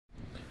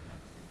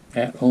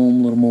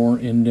at-home, a little more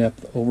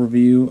in-depth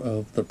overview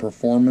of the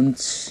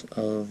performance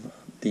of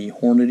the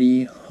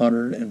Hornady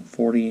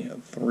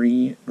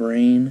 143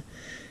 grain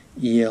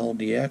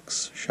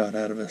ELD-X shot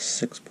out of a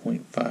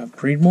 6.5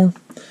 Creedmoor.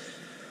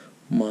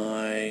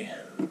 My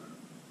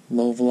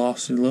low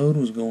velocity load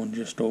was going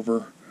just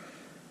over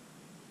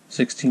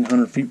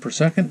 1,600 feet per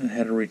second and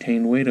had a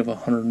retained weight of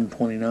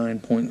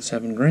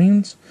 129.7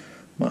 grains.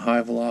 My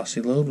high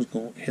velocity load was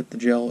going to hit the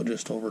gel at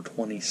just over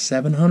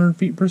 2,700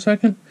 feet per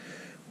second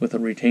with a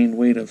retained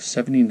weight of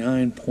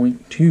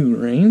 79.2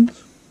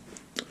 grains.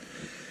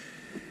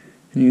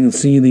 And you can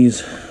see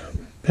these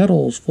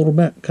petals folded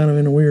back kind of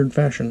in a weird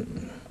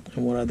fashion.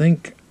 And what I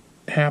think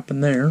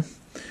happened there is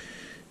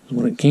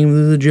when it came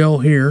to the gel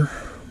here,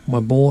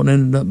 my bullet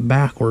ended up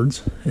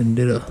backwards and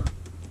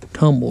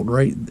tumbled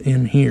right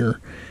in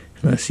here.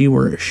 And I see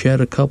where it shed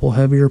a couple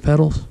heavier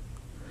petals.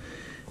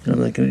 And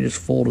I'm thinking it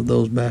just folded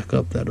those back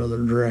up that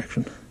other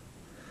direction.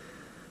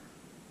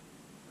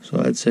 So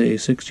I'd say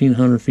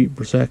 1,600 feet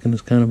per second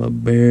is kind of a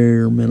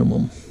bare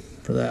minimum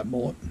for that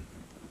bullet.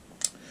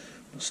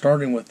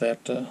 Starting with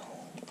that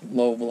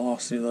low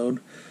velocity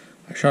load,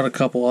 I shot a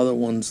couple other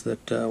ones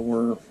that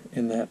were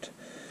in that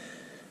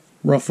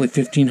roughly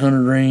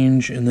 1,500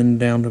 range and then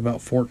down to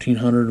about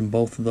 1,400, and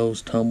both of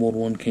those tumbled.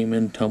 One came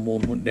in,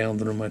 tumbled, went down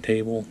through my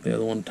table. The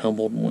other one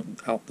tumbled and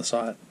went out the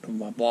side of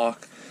my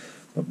block.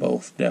 But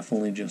both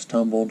definitely just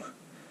tumbled.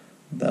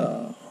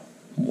 The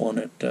one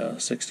at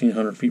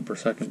 1,600 feet per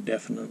second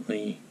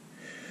definitely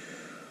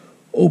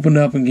opened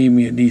up and gave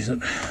me a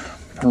decent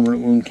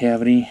permanent wound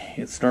cavity.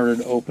 It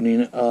started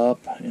opening up,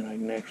 and I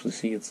can actually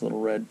see its little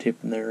red tip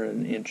in there at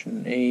 1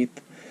 1/8,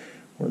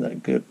 where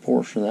that good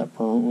portion of that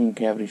permanent wound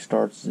cavity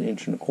starts is 1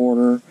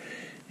 1/4,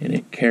 and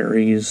it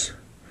carries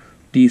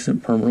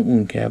decent permanent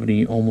wound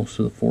cavity almost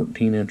to the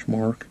 14-inch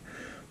mark.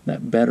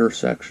 That better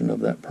section of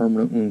that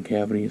permanent wound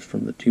cavity is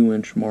from the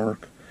 2-inch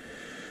mark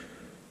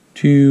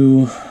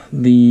to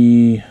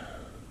the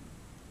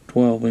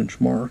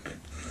 12-inch mark.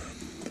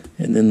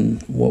 And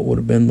then what would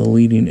have been the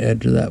leading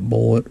edge of that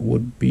bullet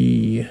would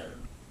be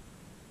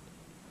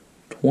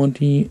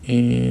 20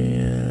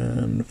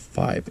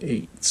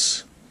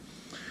 5/8.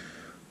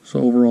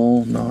 So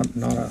overall, not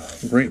a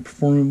great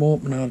performing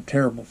bullet, but not a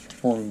terrible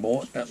performing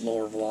bullet at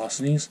lower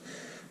velocities.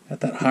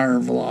 At that higher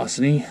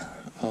velocity,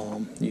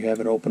 you have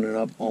it opening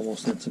up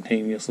almost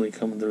instantaneously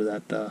coming through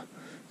that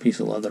piece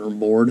of leather and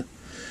board.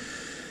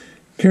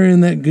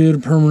 Carrying that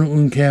good permanent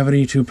wound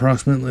cavity to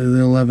approximately the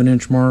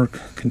 11-inch mark,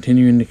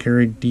 continuing to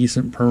carry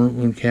decent permanent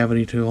wound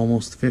cavity to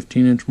almost the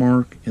 15-inch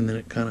mark, and then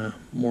it kind of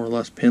more or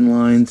less pin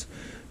lines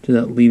to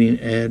that leading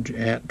edge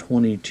at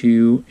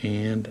 22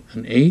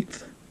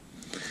 1/8.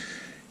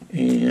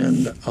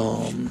 And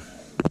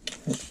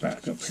let's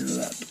back up here to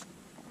that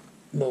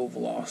low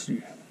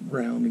velocity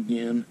round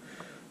again.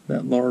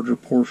 That larger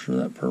portion of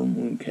that permanent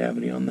wound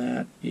cavity on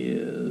that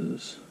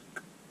is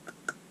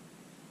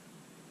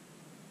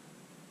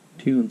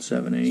 2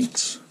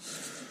 7/8.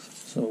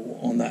 So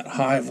on that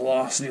high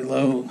velocity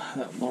load,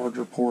 that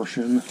larger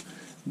portion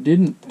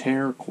didn't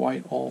tear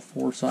quite all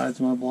 4 sides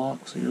of my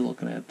block. So you're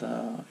looking at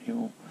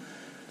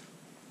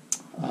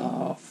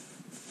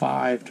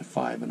 5 to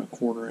 5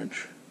 1/4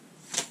 inch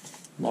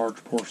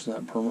large portion of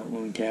that permanent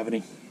wound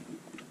cavity.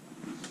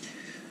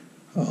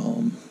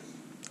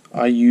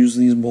 I use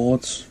these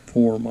bullets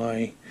for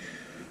my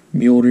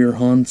mule deer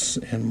hunts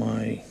and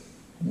my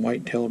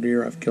whitetail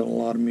deer. I've killed a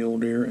lot of mule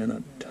deer and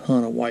a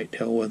ton of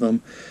whitetail with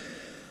them.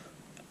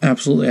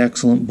 Absolutely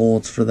excellent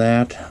bullets for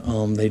that.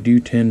 They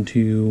do tend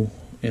to,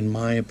 in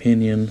my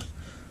opinion,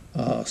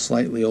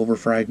 slightly over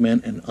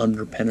fragment and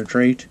under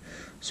penetrate.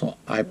 So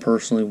I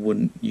personally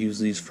wouldn't use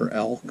these for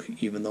elk,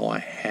 even though I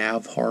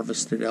have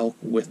harvested elk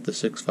with the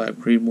 6.5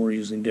 Creedmoor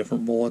using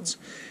different bullets.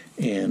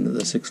 And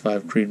the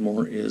 6.5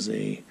 Creedmoor is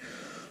a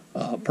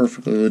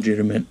perfectly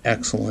legitimate,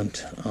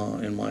 excellent,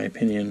 in my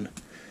opinion,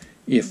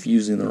 if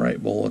using the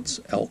right bullets,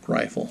 elk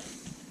rifle.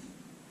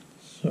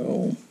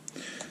 So,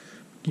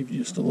 give you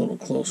just a little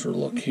closer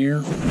look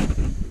here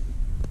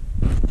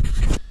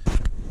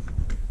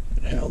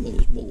at how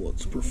those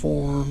bullets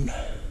performed.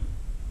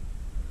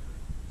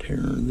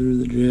 Tearing through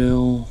the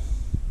gel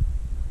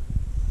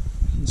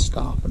and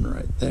stopping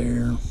right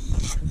there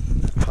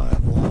at high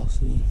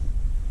velocity.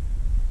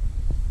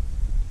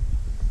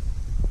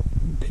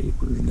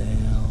 Tapers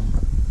down.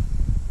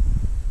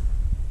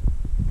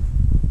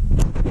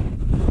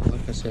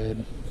 Like I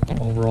said,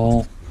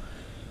 overall,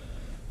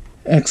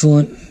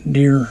 excellent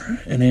deer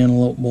and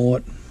antelope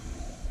bullet.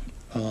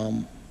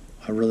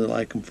 I really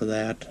like them for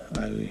that.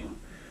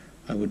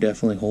 I would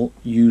definitely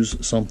use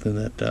something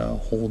that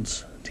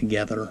holds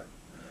together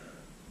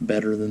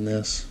better than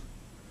this.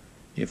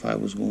 If I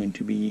was going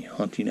to be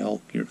hunting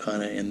elk, you're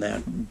kind of in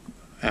that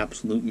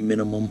absolute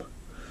minimum.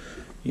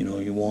 You know,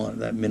 you want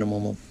that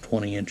minimum of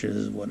 20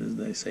 inches, what did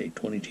they say,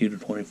 22 to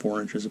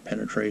 24 inches of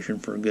penetration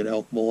for a good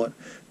elk bullet.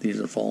 These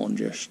are falling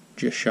just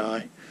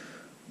shy,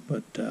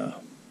 but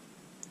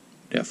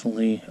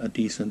definitely a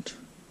decent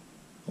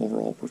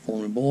overall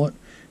performing bullet,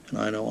 and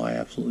I know I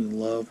absolutely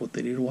love what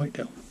they do to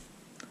whitetail.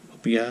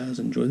 Hope you guys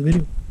enjoy the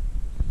video.